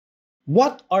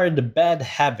What are the bad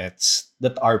habits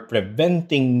that are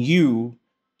preventing you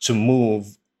to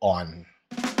move on?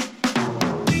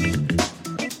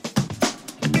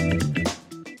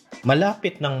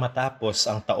 Malapit nang matapos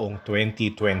ang taong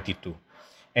 2022,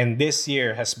 and this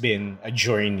year has been a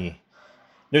journey.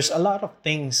 There's a lot of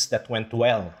things that went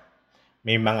well.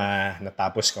 May mga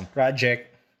natapos kang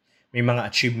project, may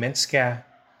mga achievements ka,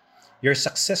 you're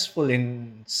successful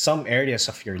in some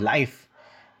areas of your life.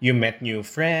 You met new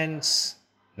friends,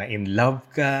 na in love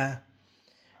ka,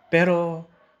 pero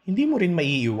hindi mo rin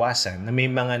maiiwasan na may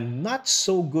mga not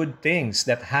so good things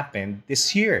that happened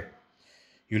this year.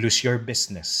 You lose your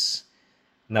business,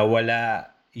 nawala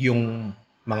yung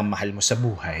mga mahal mo sa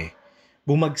buhay,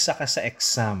 bumagsak ka sa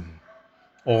exam,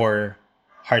 or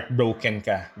heartbroken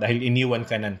ka dahil iniwan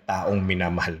ka ng taong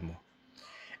minamahal mo.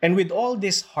 And with all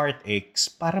these heartaches,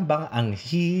 parang bang ang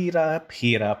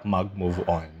hirap-hirap mag-move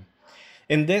on.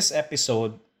 In this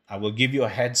episode, I will give you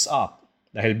a heads up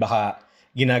dahil baka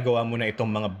ginagawa mo na itong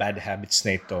mga bad habits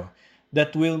na ito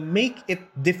that will make it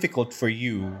difficult for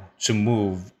you to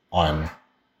move on.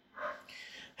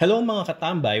 Hello mga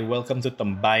katambay, welcome to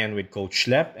Tambayan with Coach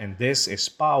Lep, and this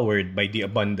is powered by the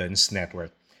Abundance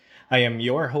Network. I am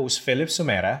your host Philip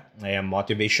Sumera. I am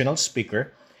motivational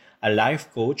speaker, a life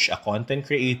coach, a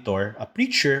content creator, a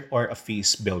preacher, or a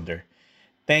feast builder.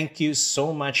 Thank you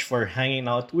so much for hanging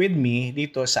out with me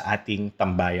dito sa ating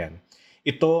tambayan.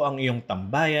 Ito ang iyong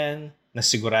tambayan na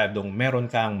siguradong meron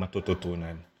kang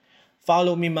matututunan.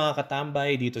 Follow me mga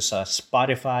katambay dito sa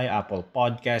Spotify, Apple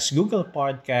Podcasts, Google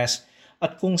Podcasts,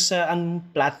 at kung saan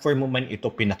platform mo man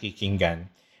ito pinakikinggan.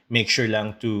 Make sure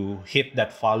lang to hit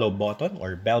that follow button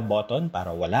or bell button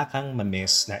para wala kang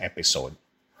ma-miss na episode.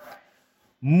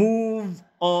 Move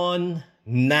on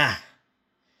na.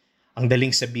 Ang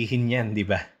daling sabihin yan, di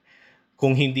ba?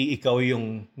 Kung hindi ikaw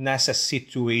yung nasa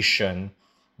situation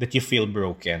that you feel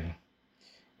broken,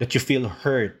 that you feel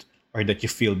hurt, or that you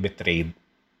feel betrayed.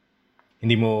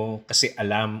 Hindi mo kasi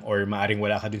alam or maaring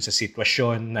wala ka dun sa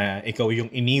sitwasyon na ikaw yung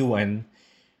iniwan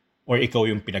or ikaw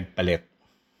yung pinagpalit.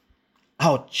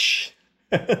 Ouch!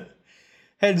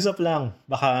 Heads up lang,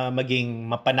 baka maging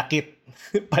mapanakit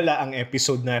pala ang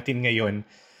episode natin ngayon,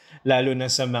 lalo na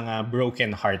sa mga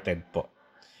broken-hearted po.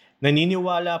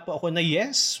 Naniniwala po ako na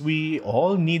yes, we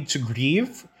all need to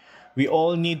grieve. We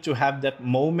all need to have that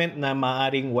moment na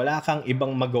maaring wala kang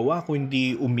ibang magawa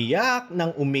kundi umiyak,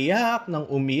 ng umiyak, ng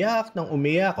umiyak, ng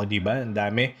umiyak. O diba, ang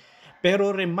dami.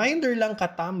 Pero reminder lang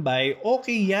katambay,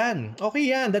 okay yan. Okay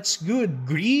yan, that's good.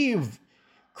 Grieve,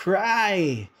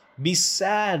 cry, be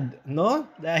sad, no?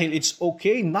 Dahil it's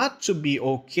okay not to be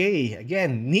okay.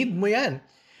 Again, need mo yan.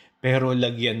 Pero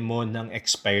lagyan mo ng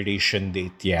expiration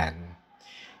date yan.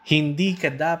 Hindi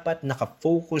ka dapat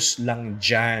nakafocus lang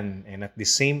dyan and at the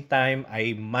same time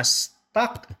ay mas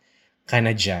stuck ka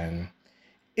na dyan.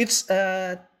 It's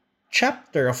a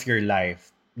chapter of your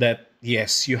life that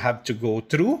yes, you have to go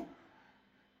through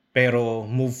pero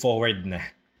move forward na.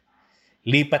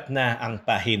 Lipat na ang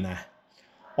pahina.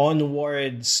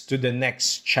 Onwards to the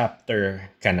next chapter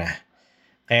ka na.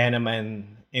 Kaya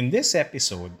naman, in this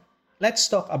episode, let's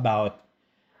talk about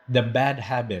the bad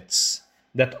habits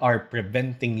that are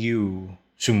preventing you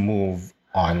to move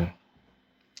on.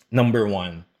 Number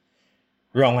 1,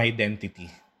 wrong identity.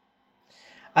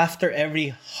 After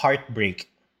every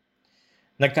heartbreak,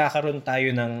 nagkakaroon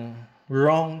tayo ng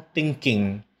wrong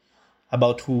thinking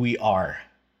about who we are.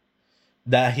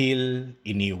 Dahil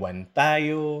iniwan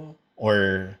tayo,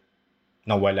 or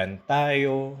nawalan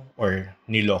tayo, or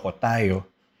niloko tayo,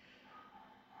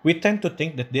 we tend to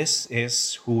think that this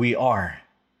is who we are.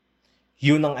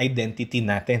 Yun ang identity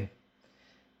natin.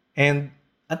 And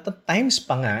at the times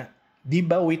pa nga, di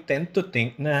ba we tend to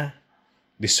think na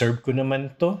deserve ko naman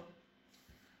to?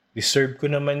 Deserve ko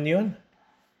naman yun?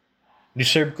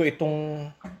 Deserve ko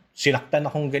itong sinaktan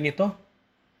akong ganito?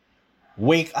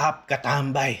 Wake up,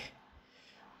 katambay.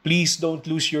 Please don't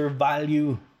lose your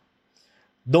value.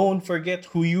 Don't forget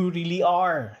who you really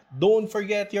are. Don't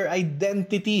forget your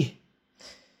identity.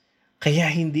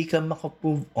 Kaya hindi ka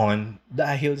maka-move on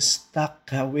dahil stuck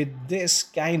ka with this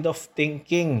kind of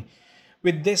thinking,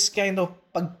 with this kind of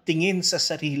pagtingin sa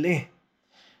sarili.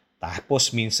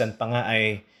 Tapos minsan pa nga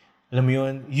ay, alam mo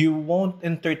yun, you won't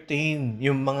entertain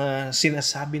yung mga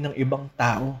sinasabi ng ibang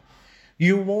tao.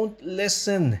 You won't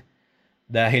listen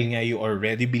dahil nga you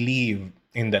already believe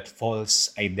in that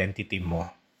false identity mo.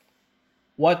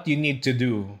 What you need to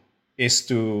do is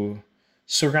to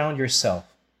surround yourself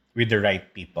with the right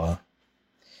people.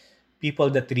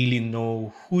 People that really know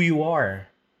who you are.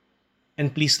 And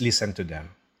please listen to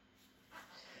them.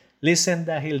 Listen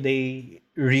dahil they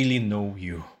really know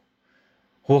you.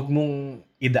 Huwag mong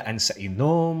idaan sa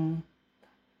inom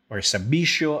or sa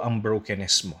bisyo ang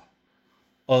brokenness mo.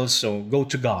 Also, go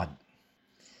to God.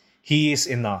 He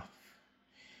is enough.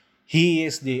 He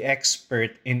is the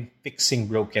expert in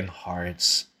fixing broken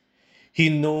hearts.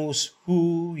 He knows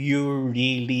who you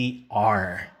really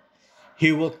are.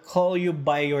 He will call you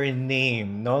by your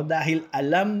name, no? Dahil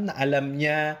alam na alam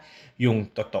niya yung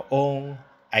totoong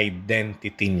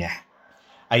identity niya.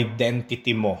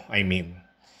 Identity mo, I mean.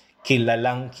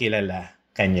 Kilalang kilala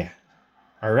kanya.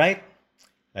 Alright?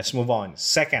 Let's move on.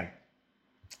 Second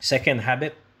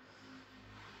habit,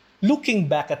 looking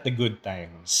back at the good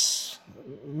times.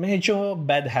 Medyo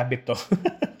bad habit to.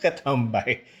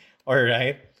 Katambay.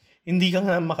 Alright? Hindi ka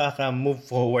nga makaka-move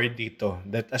forward dito.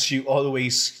 That as you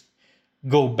always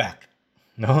go back.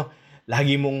 No?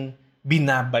 Lagi mong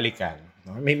binabalikan.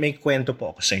 No? May kwento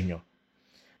po ako sa inyo.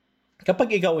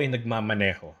 Kapag ikaw ay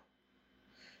nagmamaneho,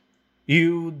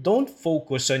 you don't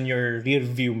focus on your rear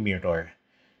view mirror.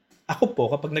 Ako po,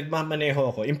 kapag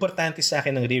nagmamaneho ako, importante sa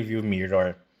akin ang rear view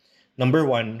mirror. Number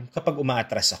 1, kapag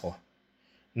umaatras ako.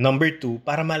 Number 2,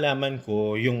 para malaman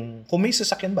ko yung kung may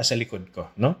sasakyan ba sa likod ko.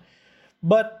 No?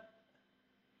 But,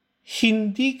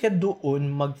 hindi ka doon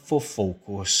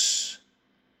magfo-focus.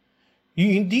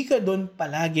 Hindi ka doon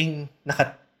palaging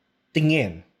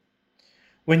nakatingin.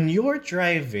 When you're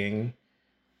driving,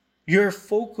 you're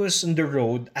focused on the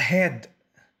road ahead.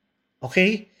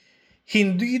 Okay?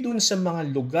 Hindi doon sa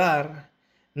mga lugar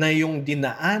na yung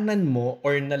dinaanan mo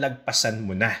or nalagpasan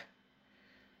mo na.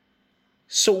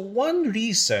 So one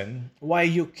reason why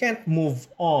you can't move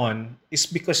on is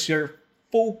because you're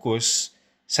focused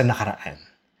sa nakaraan.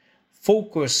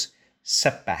 Focus sa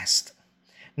past.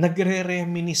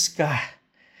 Nagre-reminisce ka.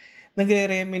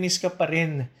 Nagre-reminisce ka pa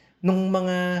rin nung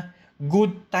mga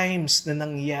good times na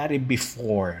nangyari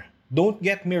before. Don't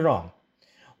get me wrong.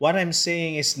 What I'm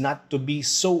saying is not to be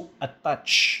so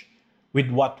attached with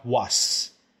what was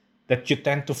that you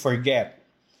tend to forget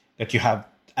that you have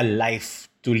a life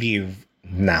to live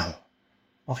now.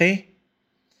 Okay?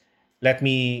 Let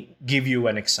me give you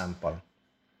an example.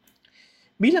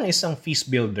 Bilang isang feast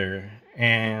builder,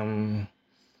 alam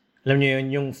niyo yun,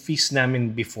 yung feast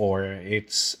namin before,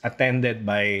 it's attended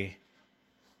by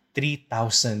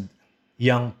 3,000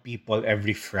 young people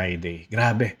every Friday.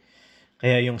 Grabe.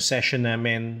 Kaya yung session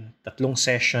namin, 3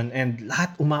 session, and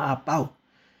lahat umaapaw.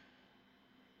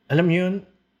 Alam niyo yun,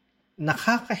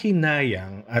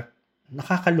 nakakahinayang at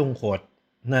nakakalungkot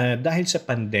na dahil sa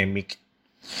pandemic,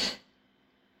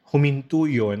 huminto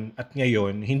yun at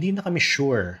ngayon, hindi na kami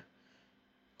sure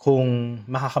kung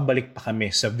makakabalik pa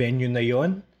kami sa venue na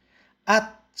yon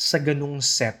at sa ganung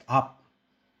setup.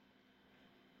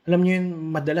 Alam niyo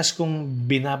yun, madalas kong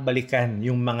binabalikan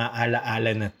yung mga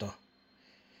alaala na to.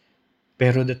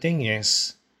 Pero the thing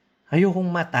is, ayokong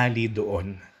matali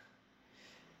doon.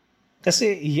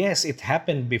 Kasi yes, it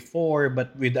happened before,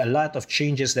 but with a lot of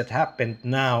changes that happened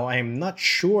now, I'm not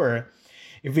sure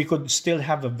if we could still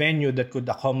have a venue that could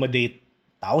accommodate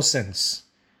thousands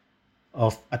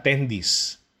of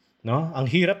attendees. No? Ang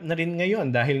hirap na rin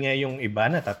ngayon dahil nga yung iba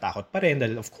natatakot pa rin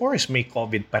dahil of course may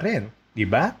COVID pa rin, di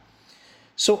ba?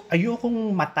 So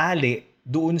ayokong matali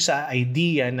doon sa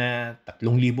idea na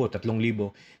 3,000.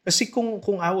 Kasi kung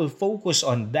I will focus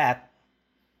on that,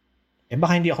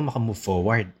 baka hindi ako makamove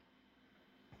forward.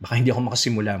 Baka hindi ako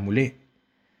makasimula muli.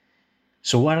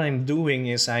 So what I'm doing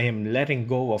is I am letting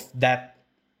go of that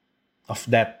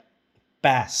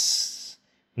past,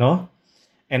 no?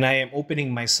 And I am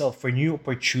opening myself for new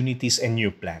opportunities and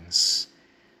new plans.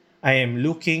 I am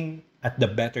looking at the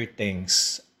better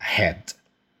things ahead.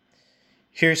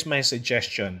 Here's my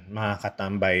suggestion, mga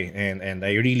katambay, and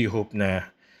I really hope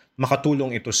na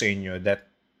makatulong ito sa inyo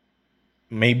that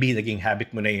maybe naging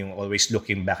habit mo na yung always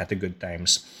looking back at the good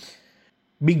times.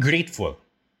 Be grateful.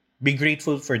 Be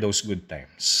grateful for those good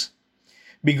times.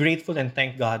 Be grateful and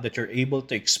thank God that you're able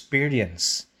to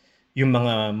experience yung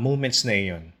mga moments na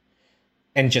iyon.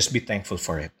 And just be thankful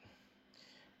for it.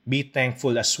 Be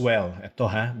thankful as well.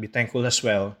 Be thankful as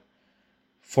well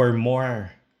for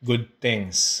more good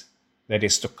things that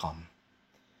is to come.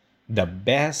 The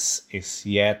best is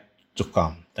yet to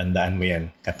come. Tandaan mo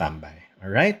yan, katambay.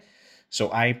 Alright?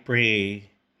 So I pray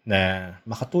na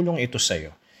makatulong ito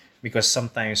sa'yo because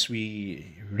sometimes we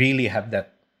really have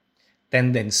that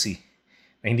tendency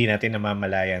na hindi natin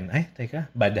namamalayan, ay,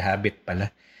 teka, bad habit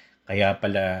pala. Kaya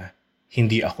pala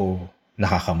hindi ako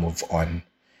nakaka-move on.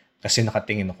 Kasi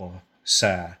nakatingin ako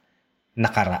sa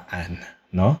nakaraan,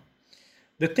 no?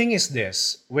 The thing is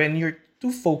this, when you're too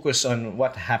focused on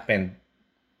what happened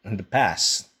in the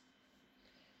past,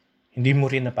 hindi mo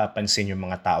rin napapansin yung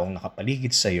mga taong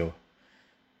nakapaligid sa'yo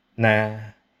na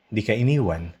hindi ka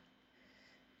iniwan.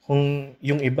 Kung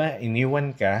yung iba,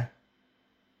 iniwan ka,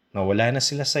 nawala na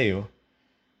sila sa'yo,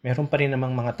 meron pa rin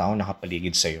namang mga tao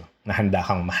nakapaligid sa'yo na handa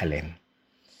kang mahalin.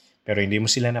 Pero hindi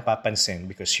mo sila napapansin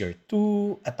because you're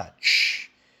too attached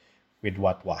with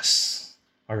what was.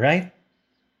 Alright?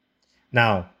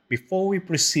 Now, before we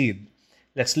proceed,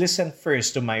 let's listen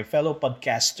first to my fellow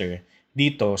podcaster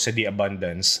dito sa The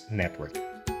Abundance Network.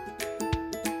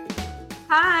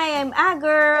 Hi, I'm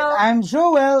A-Girl. I'm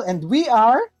Joel, and we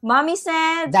are Mommy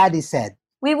said, Daddy Said.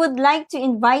 we would like to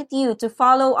invite you to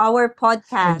follow our And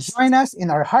podcast. join us in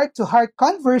our heart-to-heart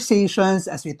conversations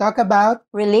as we talk about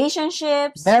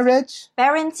Relationships, marriage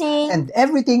parenting, and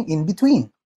everything in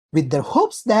between, with the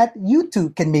hopes that you too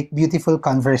can make beautiful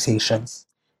conversations.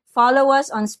 follow us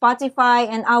on Spotify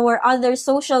and our other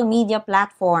social media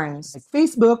platforms. Like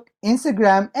Facebook,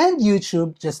 Instagram, and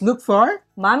YouTube, just look for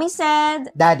Mommy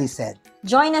said, Daddy Said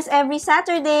join us every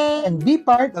Saturday. and be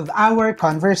part of our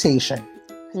conversation.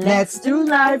 Let's do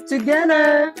life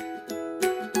together!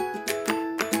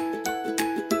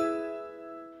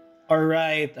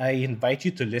 Alright, I invite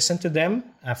you to listen to them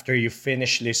after you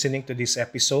finish listening to this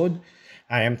episode.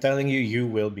 I am telling you, you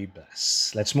will be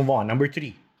blessed. Let's move on. Number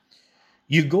 3.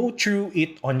 You go through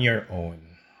it on your own.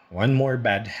 One more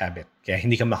bad habit, kaya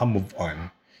hindi ka makamove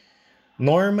on.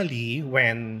 Normally,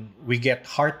 when we get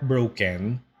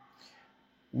heartbroken,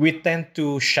 we tend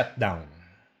to shut down.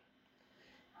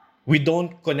 We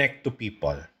don't connect to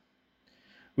people.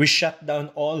 We shut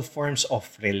down all forms of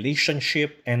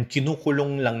relationship and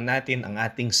kinukulong lang natin ang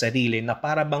ating sarili na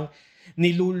para bang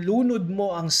nilulunod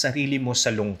mo ang sarili mo sa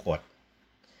lungkot.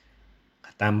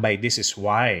 Katambay, this is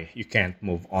why you can't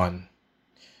move on.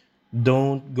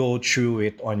 Don't go through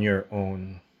it on your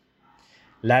own.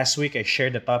 Last week, I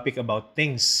shared a topic about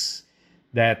things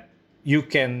that you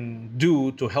can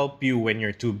do to help you when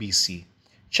you're too busy.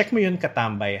 Check mo yun,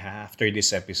 katambay, ha, after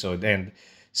this episode. And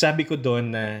sabi ko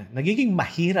doon na nagiging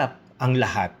mahirap ang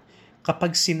lahat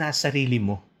kapag sinasarili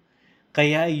mo.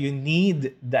 Kaya you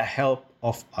need the help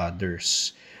of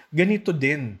others. Ganito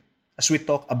din as we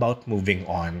talk about moving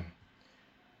on.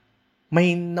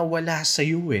 May nawala sa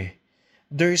iyo eh.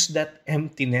 There's that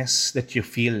emptiness that you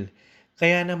feel.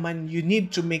 Kaya naman, you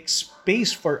need to make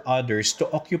space for others to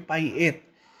occupy it.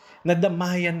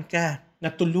 Nadamayan ka,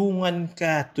 natulungan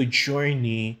ka to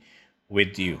journey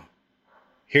with you.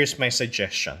 Here's my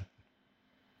suggestion.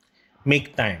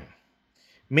 Make time.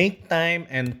 Make time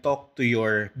and talk to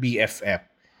your BFF.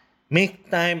 Make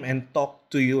time and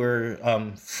talk to your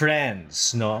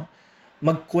friends, no?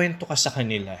 Magkwento ka sa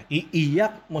kanila.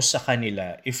 Iiyak mo sa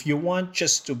kanila. If you want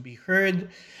just to be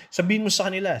heard, sabihin mo sa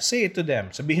kanila. Say it to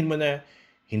them. Sabihin mo na,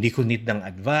 hindi ko need ng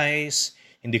advice,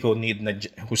 hindi ko need na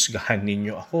husgahan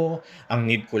ninyo ako.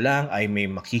 Ang need ko lang ay may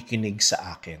makikinig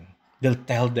sa akin. They'll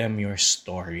tell them your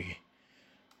story.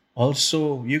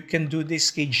 Also, you can do this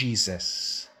kay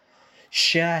Jesus.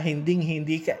 Siya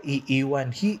hindi ka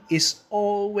iiwan. He is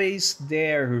always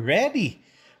there, ready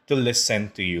to listen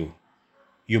to you.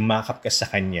 Yumakap ka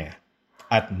sa Kanya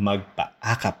at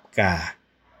magpaakap ka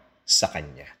sa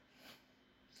Kanya.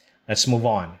 Let's move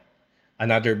on.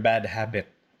 Another bad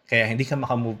habit. Kaya hindi ka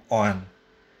makamove on.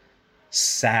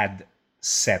 Sad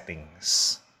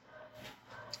settings.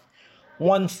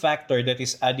 One factor that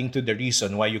is adding to the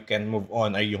reason why you can move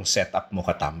on ay yung setup mo,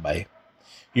 katambay.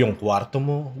 Yung kwarto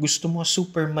mo, gusto mo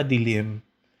super madilim.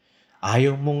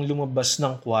 Ayaw mong lumabas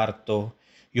ng kwarto.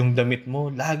 Yung damit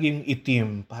mo, laging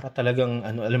itim. Para talagang,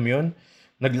 alam mo yun?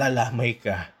 Naglalamay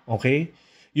ka. Okay?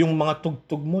 Yung mga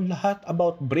tugtog mo, lahat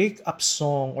about breakup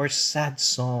song or sad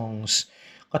songs.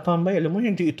 Katambay, alam mo,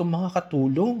 hindi ito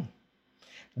makakatulong.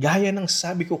 Gaya ng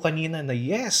sabi ko kanina na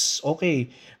yes,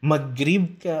 okay,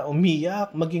 mag-grieve ka,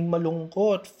 umiyak, maging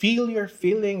malungkot, feel your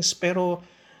feelings, pero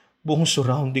buong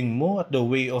surrounding mo at the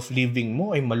way of living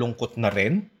mo ay malungkot na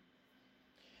rin.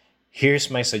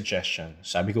 Here's my suggestion.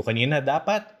 Sabi ko kanina,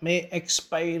 dapat may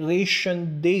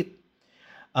expiration date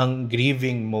ang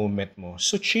grieving moment mo.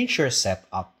 So change your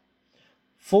setup.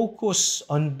 Focus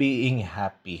on being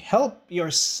happy. Help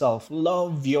yourself.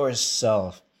 Love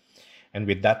yourself. And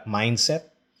with that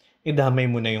mindset, idamay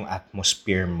mo na yung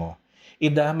atmosphere mo.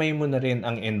 Idamay mo na rin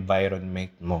ang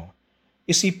environment mo.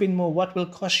 Isipin mo what will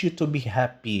cause you to be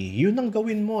happy. Yun ang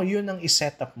gawin mo. Yun ang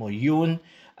isetup mo. Yun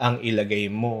ang ilagay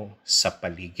mo sa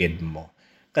paligid mo.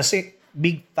 Kasi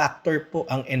big factor po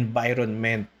ang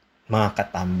environment, mga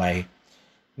katambay,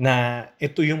 na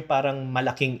ito yung parang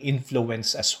malaking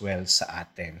influence as well sa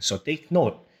atin. So take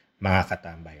note, mga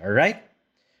katambay. Alright?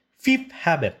 Fifth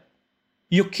habit,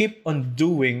 you keep on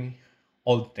doing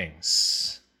old things.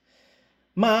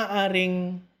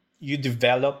 Maaaring you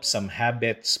develop some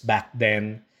habits back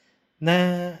then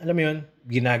na, alam mo yun,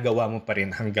 ginagawa mo pa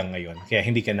rin hanggang ngayon. Kaya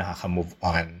hindi ka nakaka-move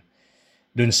on.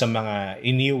 Dun sa mga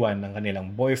iniwan ng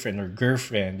kanilang boyfriend or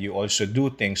girlfriend, you also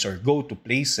do things or go to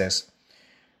places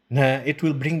na it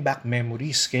will bring back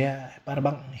memories. Kaya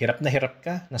parang hirap na hirap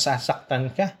ka,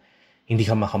 nasasaktan ka, hindi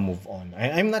ka maka-move on.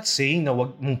 I'm not saying na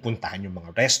wag mong puntahan yung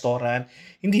mga restaurant.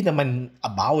 Hindi naman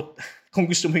about kung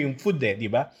gusto mo yung food di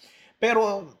ba?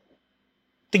 Pero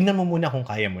tingnan mo muna kung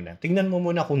kaya mo na. Tingnan mo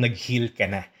muna kung nag-heal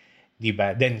ka na. Di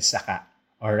ba? Then saka.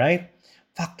 Alright?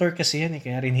 Factor kasi yan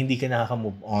kaya rin hindi ka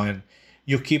nakaka-move on.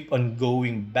 You keep on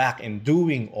going back and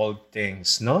doing old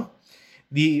things, no?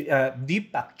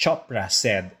 Deepak Chopra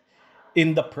said,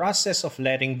 in the process of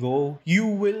letting go, you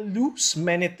will lose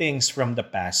many things from the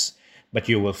past, but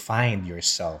you will find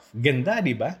yourself. Ganda,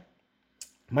 di ba?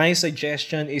 My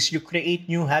suggestion is you create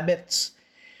new habits.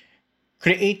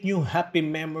 Create new happy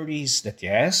memories that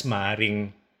yes,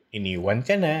 maaring iniwan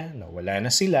ka na, nawala na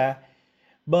sila,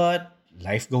 but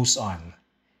life goes on.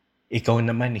 Ikaw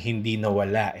naman hindi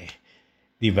nawala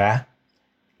Di ba?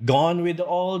 Gone with the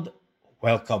old,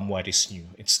 welcome what is new.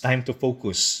 It's time to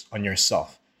focus on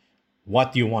yourself.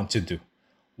 What you want to do.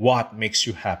 What makes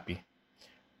you happy.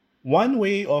 One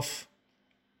way of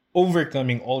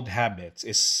overcoming old habits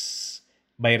is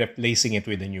by replacing it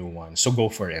with a new one. So go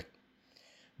for it.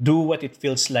 Do what it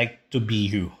feels like to be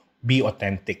you. Be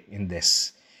authentic in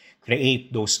this. Create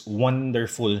those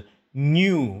wonderful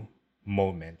new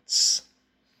moments.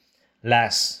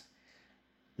 Last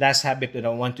habit that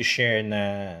I want to share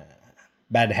na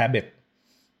bad habit,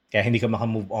 kaya hindi ka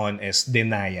maka-move on, is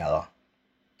denial.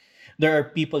 There are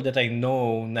people that I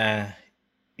know na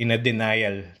in a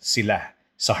denial sila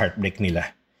sa heartbreak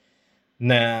nila,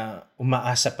 na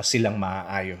umaasa pa silang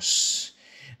maaayos.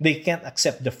 They can't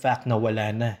accept the fact na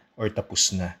wala na or tapos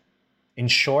na. In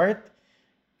short,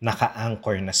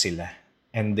 naka-anchor na sila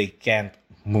and they can't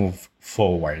move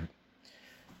forward.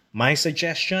 My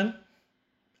suggestion,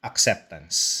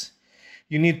 acceptance.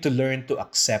 You need to learn to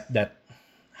accept that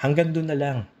hanggang doon na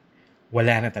lang,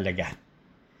 wala na talaga.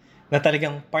 Na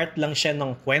talagang part lang siya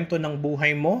ng kwento ng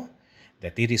buhay mo,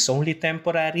 that it is only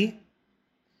temporary.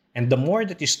 And the more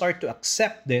that you start to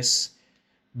accept this,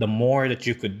 the more that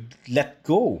you could let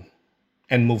go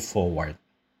and move forward.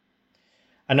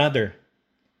 Another,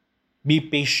 be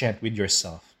patient with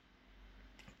yourself.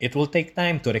 It will take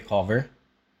time to recover.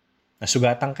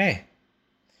 Nasugatan ka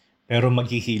pero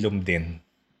maghihilom din.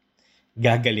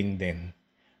 Gagaling din.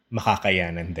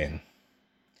 Makakayanan din.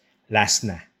 Last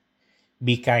na,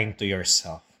 be kind to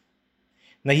yourself.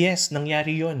 Na yes,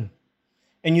 nangyari yun.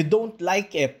 And you don't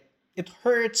like it. It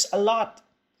hurts a lot.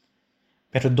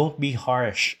 Pero don't be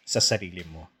harsh sa sarili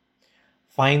mo.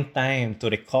 Find time to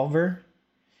recover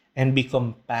and be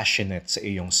compassionate sa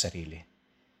iyong sarili.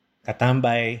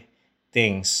 Katambay,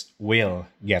 things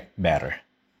will get better.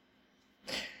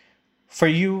 For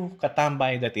you,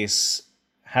 katambay that is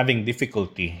having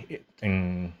difficulty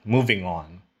in moving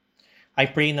on, I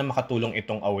pray na makatulong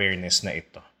itong awareness na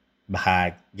ito.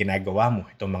 Baka ginagawa mo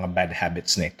itong mga bad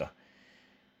habits na ito.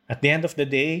 At the end of the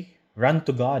day, run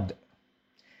to God.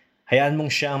 Hayaan mong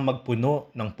siya ang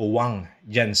magpuno ng puwang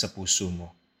dyan sa puso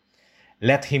mo.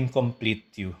 Let Him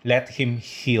complete you. Let Him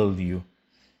heal you.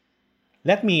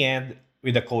 Let me end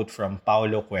with a quote from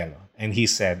Paulo Coelho. And he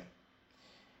said,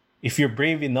 if you're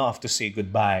brave enough to say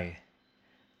goodbye,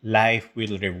 life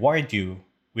will reward you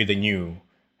with a new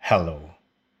hello.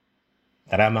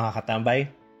 Tara mga katambay,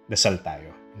 dasal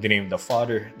tayo. In the name of the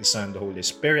Father, the Son, and the Holy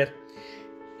Spirit.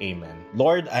 Amen.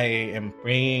 Lord, I am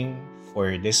praying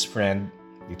for this friend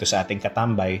dito sa ating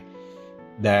katambay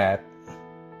that,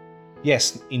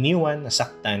 yes, iniwan,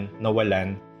 nasaktan,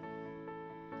 nawalan.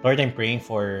 Lord, I'm praying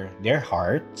for their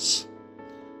hearts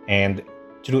and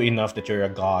true enough that you're a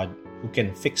God who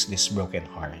can fix these broken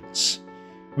hearts.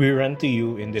 We run to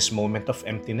you in this moment of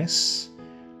emptiness.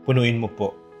 Punuin mo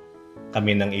po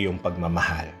kami ng iyong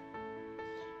pagmamahal.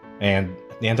 And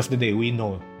at the end of the day, we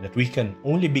know that we can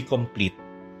only be complete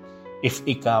if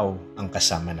ikaw ang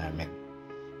kasama namin.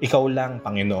 Ikaw lang,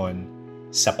 Panginoon,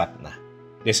 sapat na.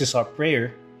 This is our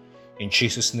prayer. In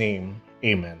Jesus' name,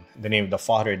 Amen. In the name of the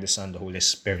Father, the Son, the Holy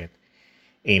Spirit.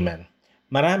 Amen.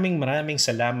 Maraming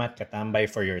salamat, katambay,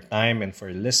 for your time and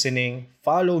for listening.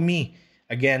 Follow me.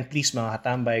 Again, please mga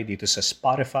katambay, dito sa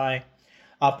Spotify,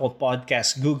 Apple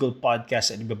Podcast, Google Podcast,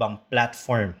 at iba bang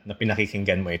platform na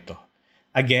pinakikinggan mo ito.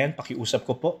 Again, pakiusap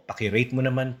ko po, pakirate mo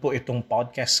naman po itong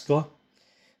podcast ko,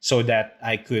 so that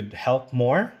I could help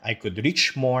more, I could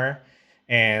reach more,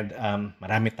 and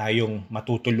marami tayong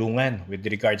matutulungan with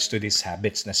regards to these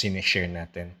habits na sinishare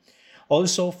natin.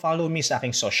 Also, follow me sa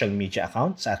aking social media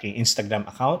account, sa aking Instagram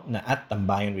account na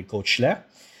 @tambayan with Coach Lep,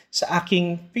 sa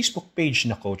aking Facebook page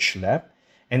na Coach Lep.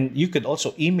 And you could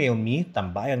also email me,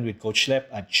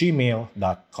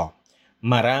 tambayanwithcoachlep@gmail.com.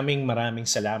 Maraming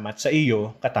salamat sa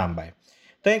iyo, katambay.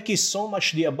 Thank you so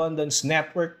much, The Abundance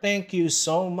Network. Thank you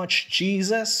so much,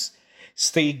 Jesus.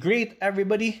 Stay great,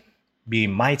 everybody. Be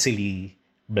mightily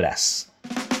blessed.